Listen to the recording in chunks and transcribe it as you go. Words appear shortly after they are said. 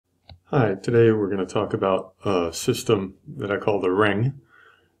Hi, today we're going to talk about a system that I call the ring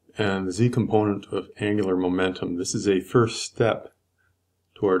and the z component of angular momentum. This is a first step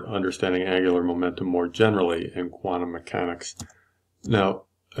toward understanding angular momentum more generally in quantum mechanics. Now,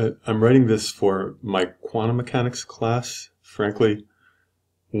 I'm writing this for my quantum mechanics class. Frankly,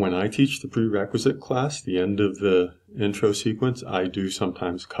 when I teach the prerequisite class, the end of the intro sequence, I do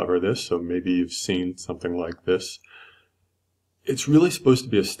sometimes cover this, so maybe you've seen something like this. It's really supposed to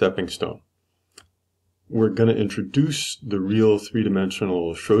be a stepping stone. We're going to introduce the real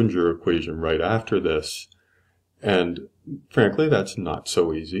three-dimensional Schrodinger equation right after this, and frankly that's not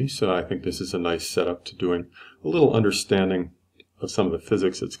so easy, so I think this is a nice setup to doing a little understanding of some of the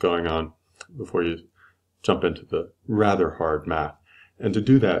physics that's going on before you jump into the rather hard math. And to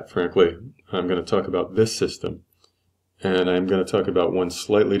do that, frankly, I'm going to talk about this system, and I'm going to talk about one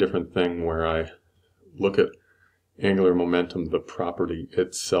slightly different thing where I look at angular momentum, the property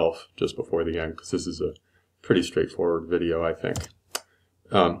itself, just before the end, because this is a pretty straightforward video, I think.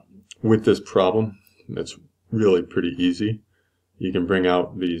 With this problem, it's really pretty easy. You can bring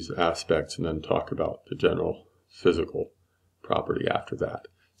out these aspects and then talk about the general physical property after that.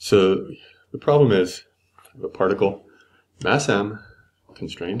 So the problem is a particle, mass m,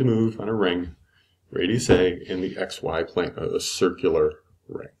 constrained to move on a ring, radius a, in the xy plane, a circular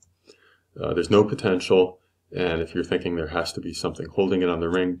ring. There's no potential. And if you're thinking there has to be something holding it on the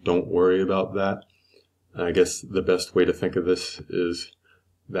ring, don't worry about that. I guess the best way to think of this is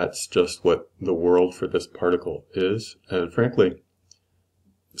that's just what the world for this particle is. And frankly,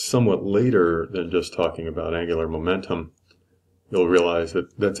 somewhat later than just talking about angular momentum, you'll realize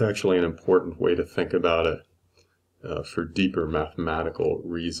that that's actually an important way to think about it for deeper mathematical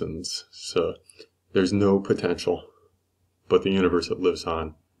reasons. So there's no potential, but the universe it lives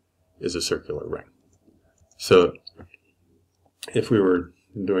on is a circular ring. So if we were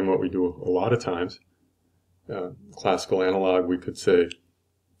doing what we do a lot of times, classical analog, we could say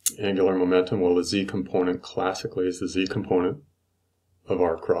angular momentum, well, the z component classically is the z component of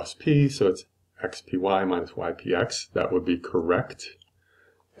r cross p, so it's xpy minus ypx. That would be correct.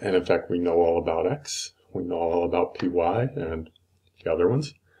 And in fact, we know all about x. We know all about py and the other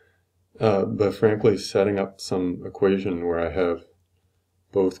ones. But frankly, setting up some equation where I have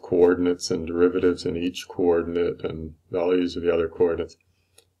both coordinates and derivatives in each coordinate and values of the other coordinates,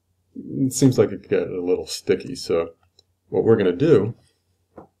 it seems like it could get a little sticky. So what we're going to do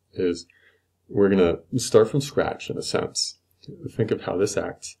is we're going to start from scratch, in a sense. Think of how this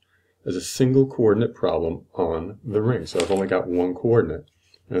acts as a single coordinate problem on the ring. So I've only got one coordinate,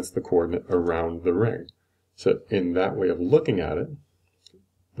 and it's the coordinate around the ring. So in that way of looking at it,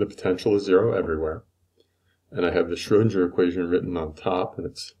 the potential is zero everywhere. And I have the Schrodinger equation written on top in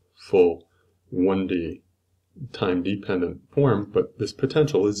its full 1D time-dependent form, but this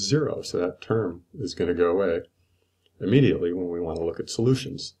potential is zero, so that term is going to go away immediately when we want to look at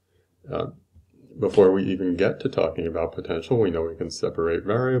solutions. Before we even get to talking about potential, we know we can separate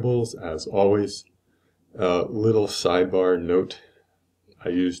variables, as always. Little sidebar note, I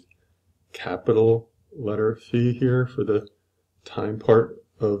used capital letter phi here for the time part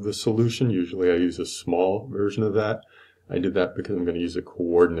of the solution. Usually I use a small version of that. I did that because I'm going to use a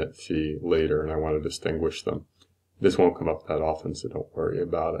coordinate phi later and I want to distinguish them. This won't come up that often, so don't worry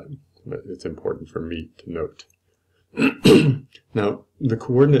about it. But it's important for me to note. Now, the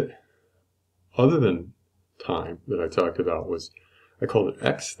coordinate other than time that I talked about was, I called it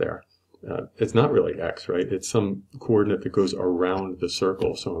x there. It's not really x, right? It's some coordinate that goes around the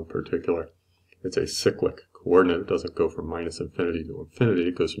circle. So in particular, it's a cyclic coordinate. It doesn't go from minus infinity to infinity.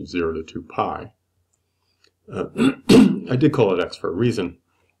 It goes from 0 to 2 pi. I did call it x for a reason,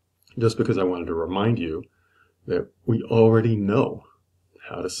 just because I wanted to remind you that we already know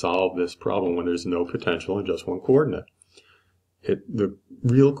how to solve this problem when there's no potential in just one coordinate. The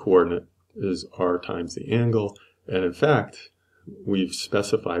real coordinate is r times the angle, and in fact, we've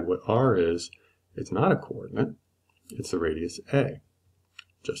specified what r is. It's not a coordinate. It's the radius a,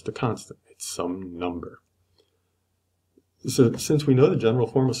 just a constant. It's some number. So since we know the general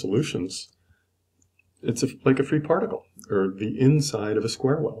form of solutions, it's like a free particle, or the inside of a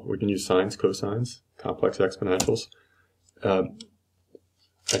square well. We can use sines, cosines, complex exponentials. I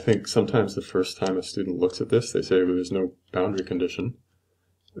think sometimes the first time a student looks at this, they say, well, there's no boundary condition.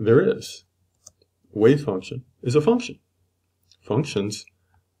 There is. Wave function is a function. Functions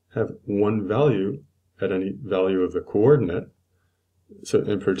have one value at any value of the coordinate. So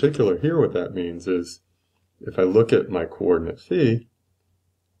in particular here, what that means is if I look at my coordinate phi,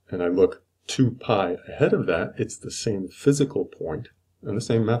 and I look 2 pi ahead of that, it's the same physical point and the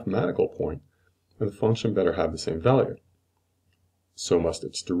same mathematical point, and the function better have the same value. so must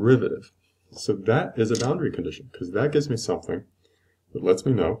its derivative. So that is a boundary condition, because that gives me something that lets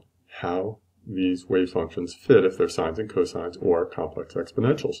me know how these wave functions fit if they're sines and cosines or complex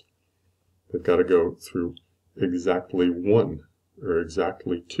exponentials. They've got to go through exactly 1 or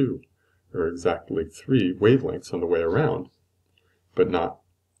exactly 2 or exactly 3 wavelengths on the way around, but not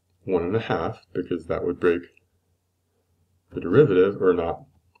 1.5, because that would break the derivative, or not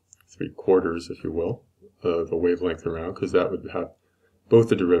 3/4, if you will, of the wavelength around, because that would have both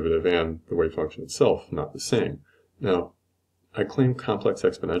the derivative and the wave function itself not the same. Now, I claim complex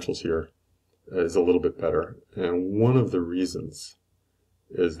exponentials here is a little bit better, and one of the reasons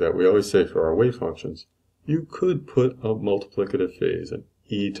is that we always say for our wave functions, you could put a multiplicative phase, an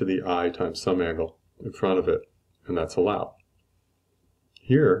e to the I times some angle, in front of it, and that's allowed.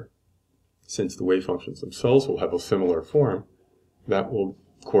 Here, since the wave functions themselves will have a similar form, that will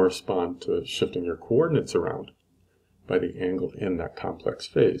correspond to shifting your coordinates around by the angle in that complex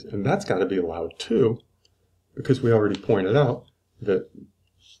phase. And that's got to be allowed too, because we already pointed out that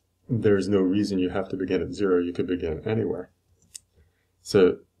there's no reason you have to begin at 0, you could begin anywhere.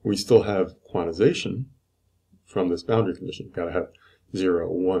 So we still have quantization from this boundary condition. You've got to have 0,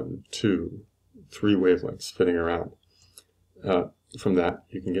 1, 2, 3 wavelengths fitting around. From that,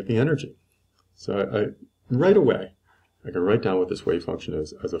 you can get the energy. So right away, I can write down what this wave function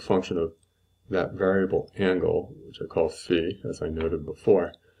is as a function of that variable angle, which I call phi, as I noted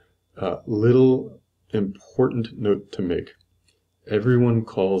before. Little important note to make. Everyone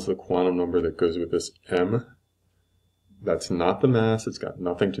calls the quantum number that goes with this m. That's not the mass. It's got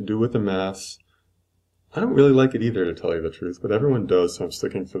nothing to do with the mass. I don't really like it either, to tell you the truth, but everyone does, so I'm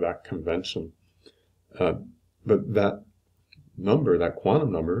sticking to that convention. But that number, that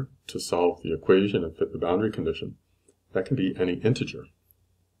quantum number, to solve the equation and fit the boundary condition, that can be any integer.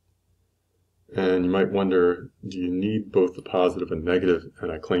 And you might wonder, do you need both the positive and negative?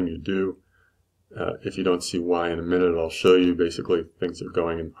 And I claim you do. If you don't see why in a minute, I'll show you. Basically, things are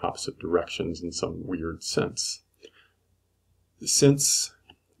going in opposite directions in some weird sense. Since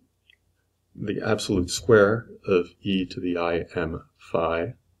the absolute square of e to the I m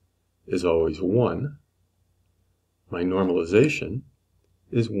phi is always 1, my normalization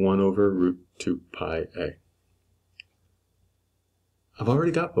is 1 over root 2 pi a. I've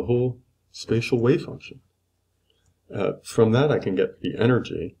already got the whole spatial wave function. From that I can get the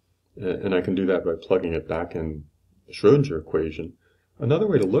energy, and I can do that by plugging it back in the Schrodinger equation. Another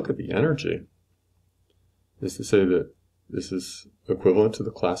way to look at the energy is to say that this is equivalent to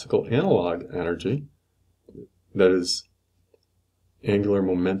the classical analog energy, that is angular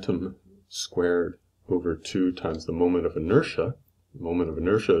momentum squared over 2 times the moment of inertia. The moment of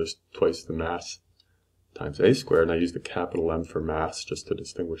inertia is twice the mass times a squared, and I use the capital M for mass just to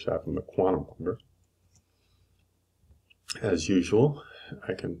distinguish that from the quantum number. As usual,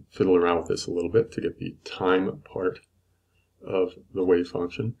 I can fiddle around with this a little bit to get the time part of the wave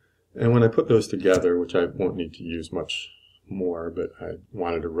function. And when I put those together, which I won't need to use much more, but I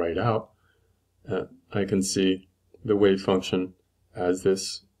wanted to write out, I can see the wave function as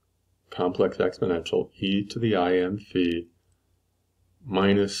this complex exponential e to the im phi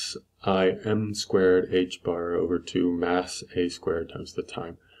minus im squared h bar over 2 mass a squared times the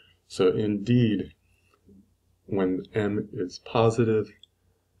time. So indeed, when m is positive,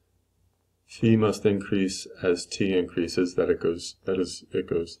 phi must increase as t increases. That is, it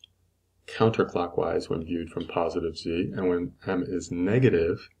goes counterclockwise when viewed from positive z, and when m is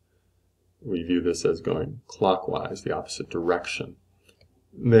negative, we view this as going clockwise, the opposite direction.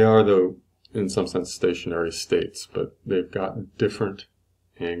 They are, though, in some sense stationary states, but they've got different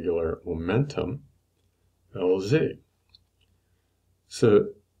angular momentum, Lz. So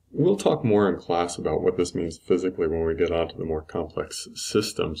we'll talk more in class about what this means physically when we get onto the more complex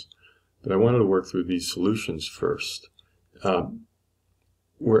systems, but I wanted to work through these solutions first.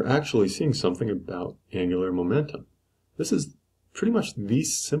 We're actually seeing something about angular momentum. This is pretty much the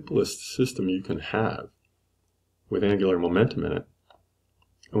simplest system you can have with angular momentum in it.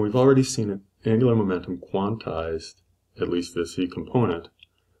 And we've already seen angular momentum quantized, at least the C component,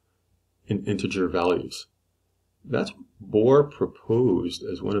 in integer values. That's what Bohr proposed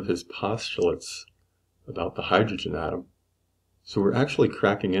as one of his postulates about the hydrogen atom. So we're actually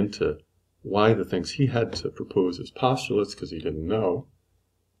cracking into why the things he had to propose as postulates, because he didn't know,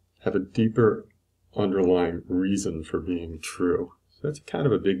 have a deeper underlying reason for being true. So that's kind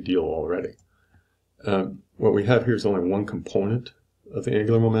of a big deal already. What we have here is only one component of the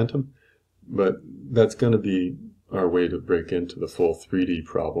angular momentum, but that's going to be our way to break into the full 3D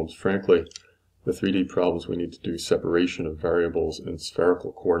problems. Frankly, the 3D problems we need to do separation of variables in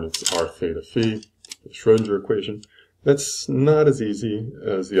spherical coordinates r theta phi, the Schrodinger equation. That's not as easy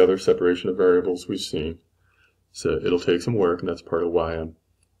as the other separation of variables we've seen. So it'll take some work, and that's part of why I'm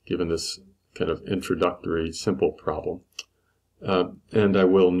given this kind of introductory simple problem. And I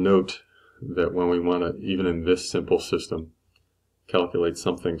will note that when we want to, even in this simple system, calculate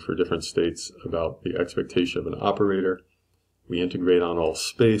something for different states about the expectation of an operator, we integrate on all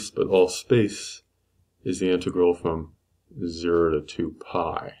space, but all space is the integral from 0 to 2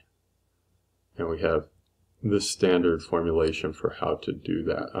 pi. And we have this standard formulation for how to do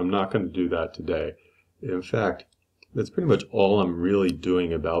that. I'm not going to do that today. In fact, that's pretty much all I'm really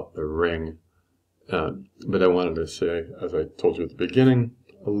doing about the ring. But I wanted to say, as I told you at the beginning,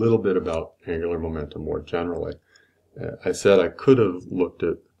 a little bit about angular momentum more generally. I said I could have looked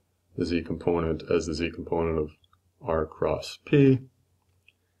at the z component as the z component of r cross p,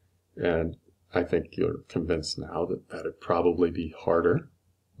 and I think you're convinced now that that'd probably be harder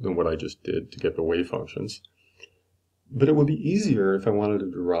than what I just did to get the wave functions. But it would be easier if I wanted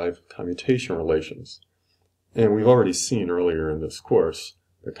to derive commutation relations. And we've already seen earlier in this course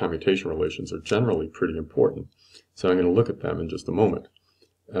that commutation relations are generally pretty important. So I'm going to look at them in just a moment.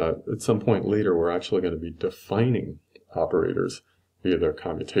 At some point later, we're actually going to be defining operators via their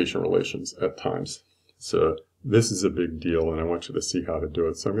commutation relations at times. So this is a big deal, and I want you to see how to do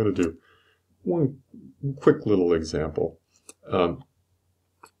it. So I'm going to do one quick little example. I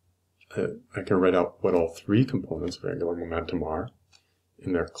can write out what all three components of angular momentum are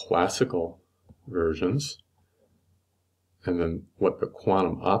in their classical versions, and then what the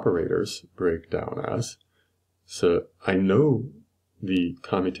quantum operators break down as. So I know the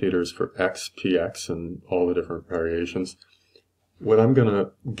commutators for x, px, and all the different variations. What I'm going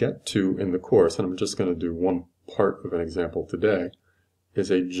to get to in the course, and I'm just going to do one part of an example today, is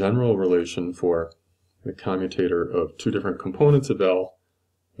a general relation for the commutator of two different components of L.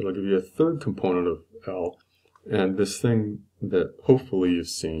 It'll give you a third component of L, and this thing that hopefully you've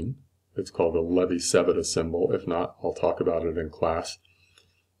seen, it's called the Levi-Civita symbol. If not, I'll talk about it in class.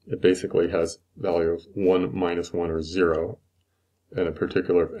 It basically has value of 1, -1, or 0. And in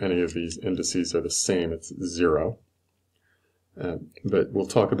particular, if any of these indices are the same, it's 0. But we'll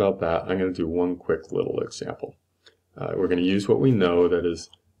talk about that. I'm going to do one quick little example. We're going to use what we know, that is,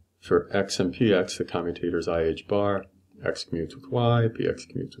 for x and px, the commutator is IH bar, x commutes with y, px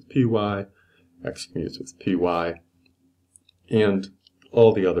commutes with py, x commutes with py, and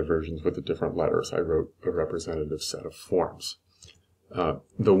all the other versions with the different letters. I wrote a representative set of forms.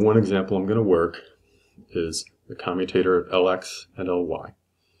 The one example I'm going to work is the commutator of Lx and Ly.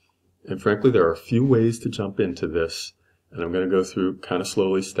 And frankly, there are a few ways to jump into this, and I'm going to go through kind of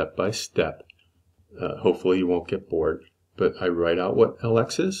slowly, step by step. Hopefully you won't get bored, but I write out what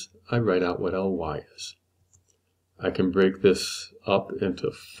Lx is, I write out what Ly is. I can break this up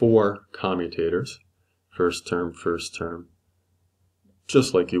into 4 commutators, first term,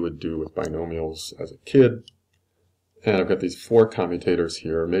 just like you would do with binomials as a kid. And I've got these 4 commutators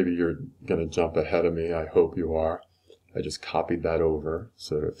here. Maybe you're going to jump ahead of me. I hope you are. I just copied that over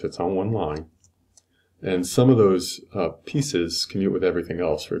so that it fits on one line. And some of those pieces commute with everything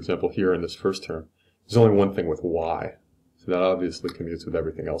else. For example, here in this first term, there's only one thing with y. So that obviously commutes with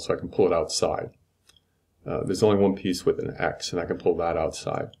everything else, so I can pull it outside. There's only one piece with an x, and I can pull that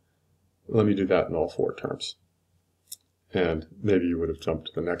outside. Let me do that in all 4 terms. And maybe you would have jumped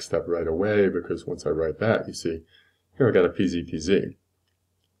to the next step right away, because once I write that, you see, here I got a pz.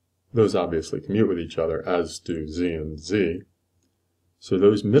 Those obviously commute with each other, as do z and z. So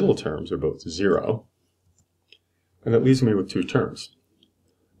those middle terms are both 0. And that leaves me with 2 terms,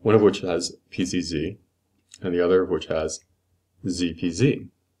 one of which has pzz, and the other of which has zpz.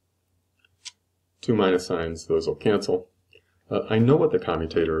 2 minus signs, those will cancel. I know what the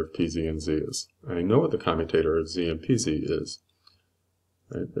commutator of pz and z is. I know what the commutator of z and pz is.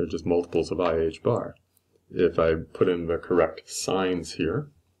 Right? They're just multiples of IH bar. If I put in the correct signs here,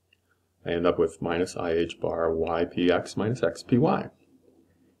 I end up with minus IH bar ypx minus xpy.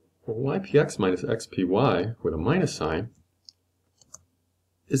 Well, ypx minus xpy with a minus sign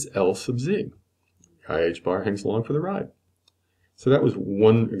is L sub z. IH bar hangs along for the ride. So that was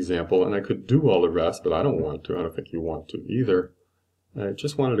one example, and I could do all the rest, but I don't want to. I don't think you want to either. I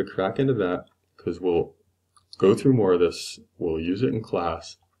just wanted to crack into that because we'll go through more of this. We'll use it in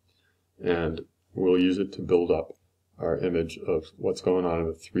class, and we'll use it to build up our image of what's going on in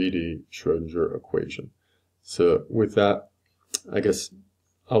the 3D Schrodinger equation. So with that, I guess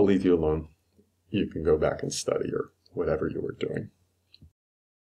I'll leave you alone. You can go back and study or whatever you were doing.